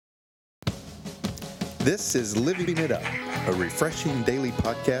This is Living It Up, a refreshing daily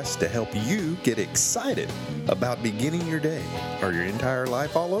podcast to help you get excited about beginning your day or your entire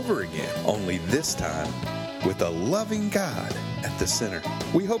life all over again. Only this time with a loving God at the center.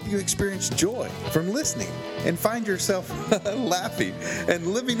 We hope you experience joy from listening and find yourself laughing and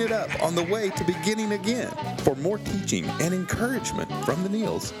living it up on the way to beginning again. For more teaching and encouragement from the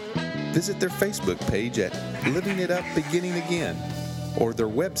Neils, visit their Facebook page at Living It Up Beginning Again or their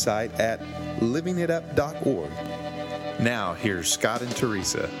website at livingitup.org. Now, here's Scott and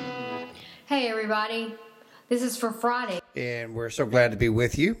Teresa. Hey, everybody. This is for Friday. And we're so glad to be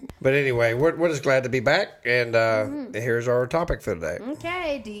with you. But anyway, we're just glad to be back. And here's our topic for today.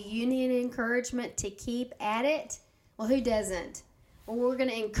 Okay. Do you need encouragement to keep at it? Well, who doesn't? Well, we're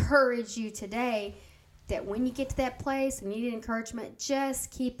going to encourage you today that when you get to that place and you need encouragement, just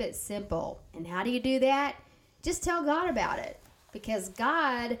keep it simple. And how do you do that? Just tell God about it. Because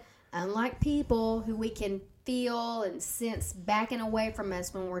God, unlike people who we can feel and sense backing away from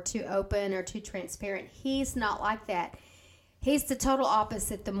us when we're too open or too transparent, He's not like that. He's the total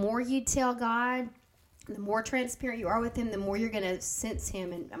opposite. The more you tell God, the more transparent you are with Him, the more you're going to sense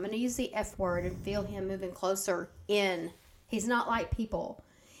Him. And I'm going to use the F word and feel Him moving closer in. He's not like people.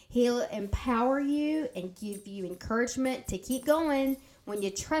 He'll empower you and give you encouragement to keep going when you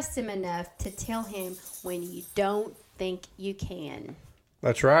trust Him enough to tell Him when you don't think you can.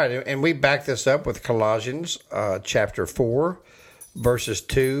 That's right. And we back this up with Colossians chapter 4, verses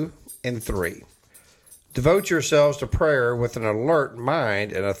 2 and 3. Devote yourselves to prayer with an alert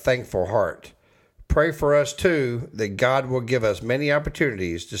mind and a thankful heart. Pray for us, too, that God will give us many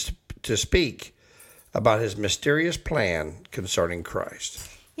opportunities to speak about His mysterious plan concerning Christ.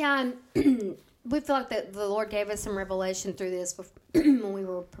 Yeah, and we feel like the Lord gave us some revelation through this when we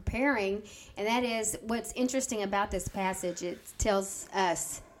were preparing, and that is what's interesting about this passage. It tells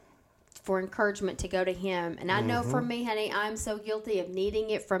us for encouragement to go to Him. And I know for me, honey, I'm so guilty of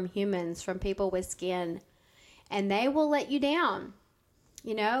needing it from humans, from people with skin. And they will let you down,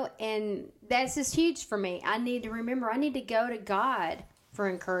 you know, and that's just huge for me. I need to remember, I need to go to God for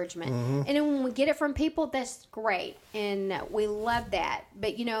encouragement. And then when we get it from people, that's great. And we love that.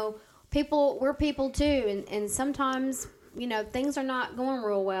 But, you know, we're people too. And sometimes, you know, things are not going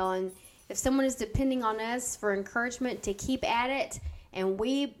real well. And if someone is depending on us for encouragement to keep at it and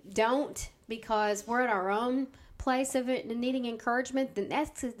we don't because we're at our own place of it and needing encouragement, then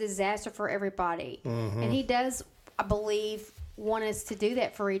that's a disaster for everybody. And He does, I believe, want us to do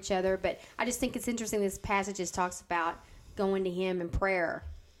that for each other. But I just think it's interesting this passage talks about going to Him in prayer.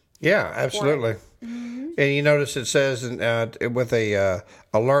 Yeah, absolutely. And you notice it says with a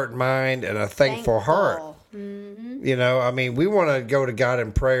alert mind and a thankful heart. You know, I mean, we want to go to God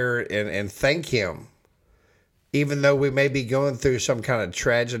in prayer and thank Him. Even though we may be going through some kind of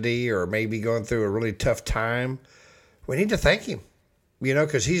tragedy or maybe going through a really tough time, we need to thank Him, you know,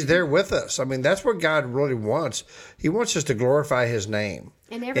 because He's there with us. I mean, that's what God really wants. He wants us to glorify His name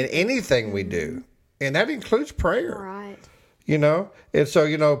in anything we do. And that includes prayer. Right. You know, and so,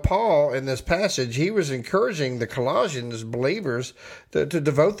 you know, Paul in this passage, he was encouraging the Colossians believers to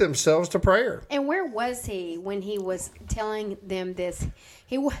devote themselves to prayer. And where was he when he was telling them this?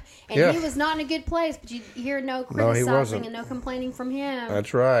 He was not in a good place, but you hear no criticizing and no complaining from him.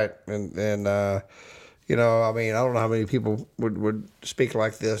 That's right. And you know, I mean, I don't know how many people would speak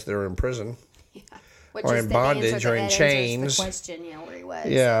like this that are in prison. Yeah. Or in bondage or in chains. The question, you know, where he was.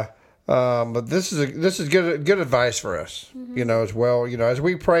 Yeah. But this is good advice for us, you know, as well. You know, as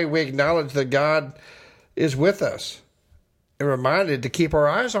we pray, we acknowledge that God is with us and reminded to keep our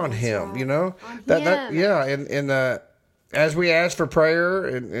eyes on Him, right. You know, and as we ask for prayer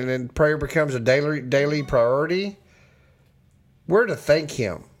and then prayer becomes a daily priority, we're to thank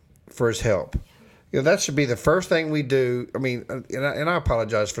Him for His help. You know, that should be the first thing we do. I mean, and I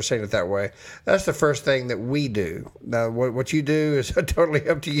apologize for saying it that way. That's the first thing that we do. Now, what you do is totally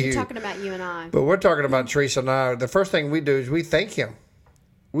up to you. We're talking about you and I. But we're talking about Teresa and I. The first thing we do is we thank Him.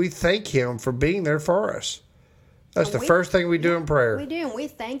 We thank Him for being there for us. That's the first thing we do in prayer. We do, and we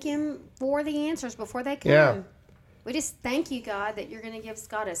thank Him for the answers before they come. Yeah. We just thank you, God, that you're going to give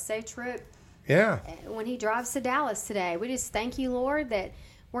Scott a safe trip. Yeah. When he drives to Dallas today, we just thank you, Lord, that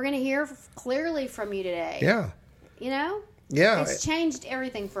we're going to hear clearly from you today. Yeah. You know? Yeah. It's changed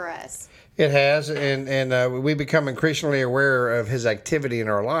everything for us. It has, and we become increasingly aware of His activity in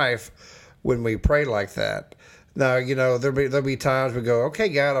our life when we pray like that. Now, you know, there'll be times we go, okay,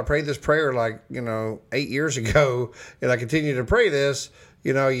 God, I prayed this prayer 8 years ago, and I continue to pray this.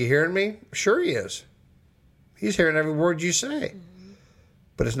 You know, you hearing me? Sure He is. He's hearing every word you say.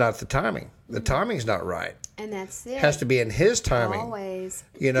 But it's not the timing. The timing's not right. And that's it. Has to be in His timing. Always.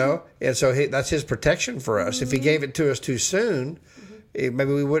 You know? And so that's His protection for us. If He gave it to us too soon, maybe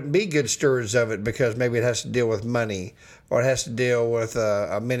we wouldn't be good stewards of it, because maybe it has to deal with money, or it has to deal with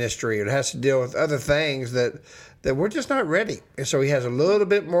a ministry, or it has to deal with other things that we're just not ready. And so He has a little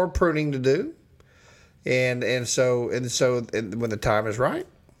bit more pruning to do. And so when the time is right,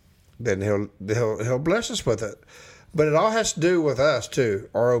 then he'll bless us with it. But it all has to do with us too,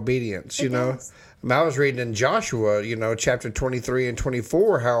 our obedience. You know, I was reading in Joshua, chapter 23 and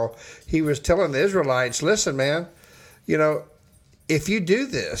 24, how he was telling the Israelites, "Listen, man, if you do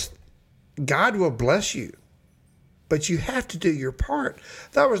this, God will bless you, but you have to do your part."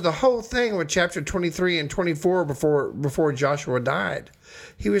 That was the whole thing with chapter 23 and 24 before Joshua died.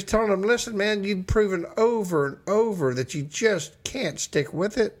 He was telling them, "Listen, man, you've proven over and over that you just can't stick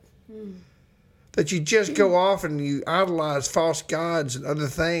with it. That you just go off and you idolize false gods and other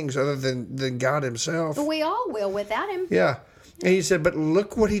things other than God Himself." But we all will without Him. Yeah. And He said, but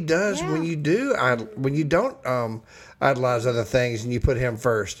look what He does when you don't idolize other things and you put Him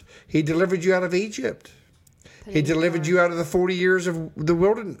first. He delivered you out of Egypt. He delivered you out of the 40 years of the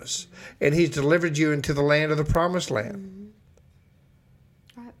wilderness. And He's delivered you into the land of the promised land.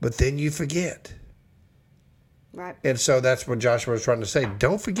 Right. But then you forget. Right. And so that's what Joshua was trying to say.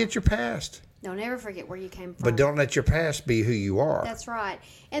 Don't forget your past. Don't ever forget where you came from. But don't let your past be who you are. That's right.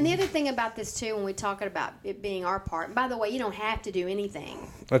 And the other thing about this, too, when we're talking about it being our part, and by the way, you don't have to do anything.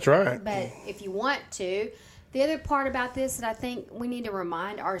 That's right. But if you want to, the other part about this that I think we need to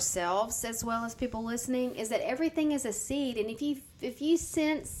remind ourselves, as well as people listening, is that everything is a seed. And if you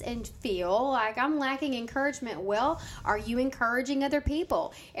sense and feel like I'm lacking encouragement, well, are you encouraging other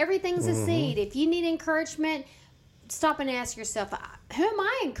people? Everything's a seed. If you need encouragement, stop and ask yourself, who am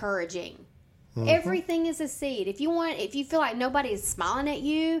I encouraging? Everything is a seed. If you feel like nobody is smiling at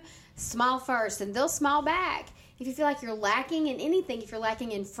you, smile first and they'll smile back. If you feel like you're lacking in anything, if you're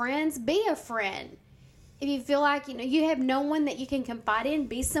lacking in friends, be a friend. If you feel like you have no one that you can confide in,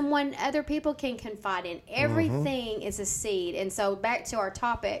 be someone other people can confide in. Everything is a seed. And so back to our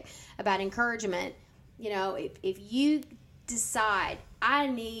topic about encouragement, if you decide I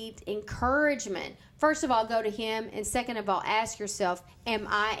need encouragement, first of all, go to Him, and second of all, ask yourself, am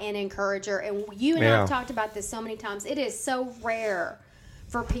I an encourager? And you and I have talked about this so many times. It is so rare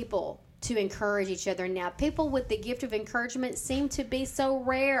for people to encourage each other now. People with the gift of encouragement seem to be so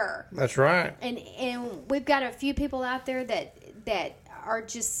rare. That's right. And we've got a few people out there that are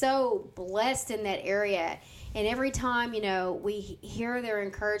just so blessed in that area. And every time, we hear their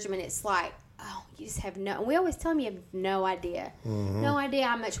encouragement, it's like, oh, you just have we always tell them you have no idea. No idea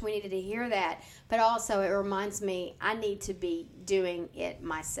how much we needed to hear that. But also it reminds me I need to be doing it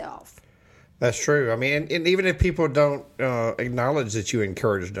myself. That's true. I mean, and even if people don't acknowledge that you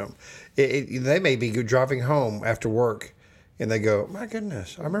encouraged them, they may be driving home after work and they go, "My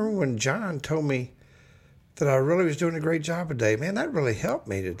goodness, I remember when John told me that I really was doing a great job today. Man, that really helped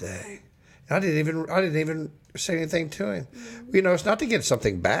me today. I didn't even say anything to him." It's not to get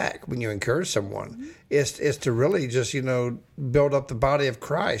something back when you encourage someone. It's to really just, build up the body of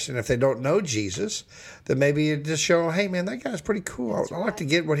Christ. And if they don't know Jesus, then maybe you just show them, hey, man, that guy's pretty cool. I like to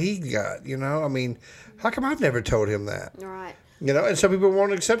get what he got, I mean, how come I've never told him that? Right. And some people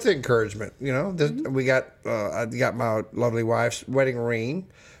won't accept the encouragement. I got my lovely wife's wedding ring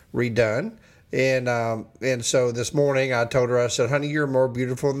redone. And so this morning I told her, I said, "Honey, you're more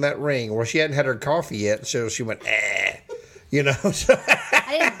beautiful than that ring." Well, she hadn't had her coffee yet, so she went, "Eh," So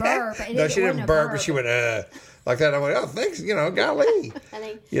I didn't burp. No, she didn't burp, but she went, like that. I went, "Oh, thanks, golly."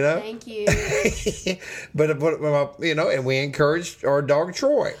 Thank you. but and we encouraged our dog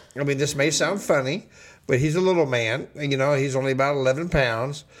Troy. I mean, this may sound funny, but he's a little man. He's only about 11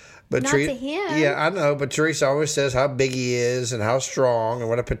 pounds. But Not to him. Yeah, I know. But Teresa always says how big he is and how strong and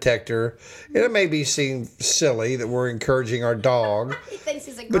what a protector. And it may seem silly that we're encouraging our dog. He thinks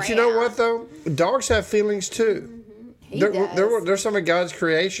he's a But you know what, though? Dogs have feelings, too. They're some of God's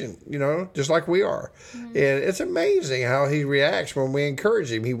creation, just like we are. And it's amazing how he reacts when we encourage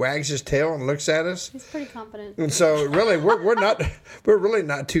him. He wags his tail and looks at us. He's pretty confident. And so, really, we're really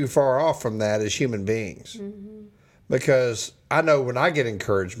not too far off from that as human beings. Because I know when I get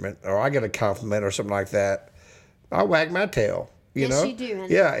encouragement or I get a compliment or something like that, I wag my tail. Yes, you do,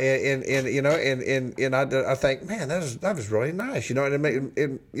 honey. Yeah, and I think, man, that was really nice.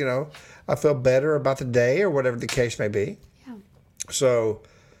 And I feel better about the day or whatever the case may be. Yeah. So,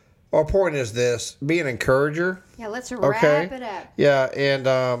 our point is this: be an encourager. Yeah, let's wrap it up. Yeah,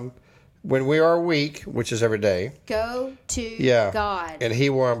 and when we are weak, which is every day, go to God, and He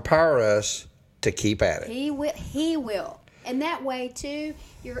will empower us to keep at it. He will. And that way, too,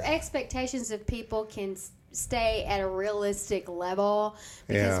 your expectations of people can stay at a realistic level,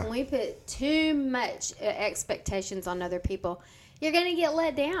 because Yeah. when we put too much expectations on other people, you're going to get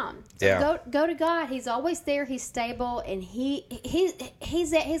let down. So Yeah. go to God. He's always there. He's stable, and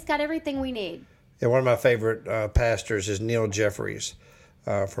he's got everything we need. Yeah, one of my favorite pastors is Neil Jeffries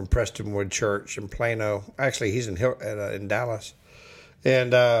from Prestonwood Church in Plano. Actually, he's in Dallas.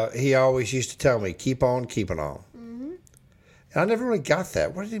 And he always used to tell me, keep on keeping on. Mm-hmm. And I never really got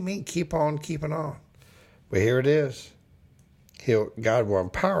that. What did he mean, keep on keeping on? Well, here it is. God will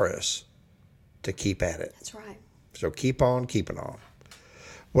empower us to keep at it. That's right. So keep on keeping on.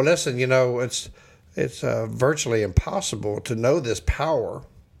 Well, listen, it's virtually impossible to know this power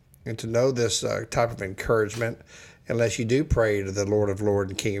and to know this type of encouragement unless you do pray to the Lord of Lords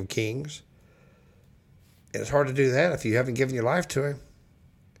and King of Kings. It's hard to do that if you haven't given your life to Him.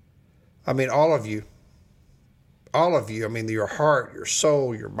 I mean, all of you. I mean, your heart, your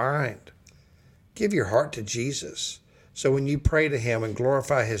soul, your mind. Give your heart to Jesus. So when you pray to Him and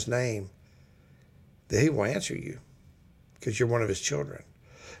glorify His name, that He will answer you because you're one of His children.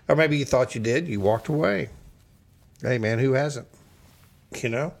 Or maybe you thought you did, you walked away. Hey, man, who hasn't?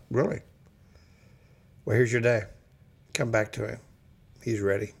 Really. Well, here's your day. Come back to Him. He's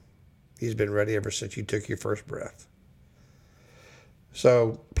ready. He's been ready ever since you took your first breath.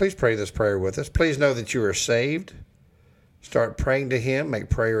 So please pray this prayer with us. Please know that you are saved. Start praying to Him. Make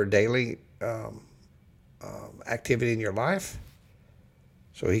prayer a daily activity in your life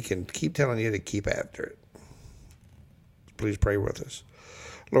so He can keep telling you to keep after it. Please pray with us.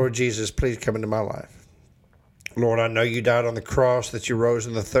 Lord Jesus, please come into my life. Lord, I know you died on the cross, that you rose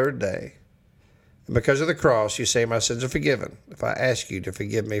on the third day. And because of the cross, you say my sins are forgiven. If I ask you to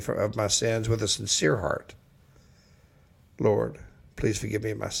forgive me of my sins with a sincere heart, Lord, please forgive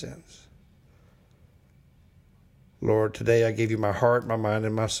me of my sins. Lord, today I give you my heart, my mind,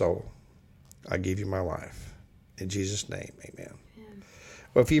 and my soul. I give you my life. In Jesus' name, amen.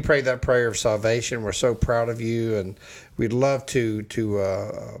 Well, if you prayed that prayer of salvation, we're so proud of you, and we'd love to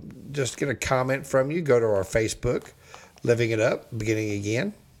just get a comment from you. Go to our Facebook, Living It Up, Beginning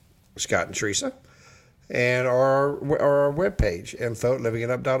Again, Scott and Teresa, and our webpage,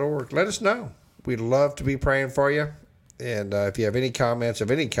 info@livingitup.org. Let us know. We'd love to be praying for you, and if you have any comments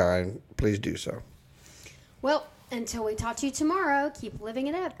of any kind, please do so. Well, until we talk to you tomorrow, keep living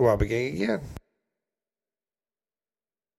it up. Well, beginning again.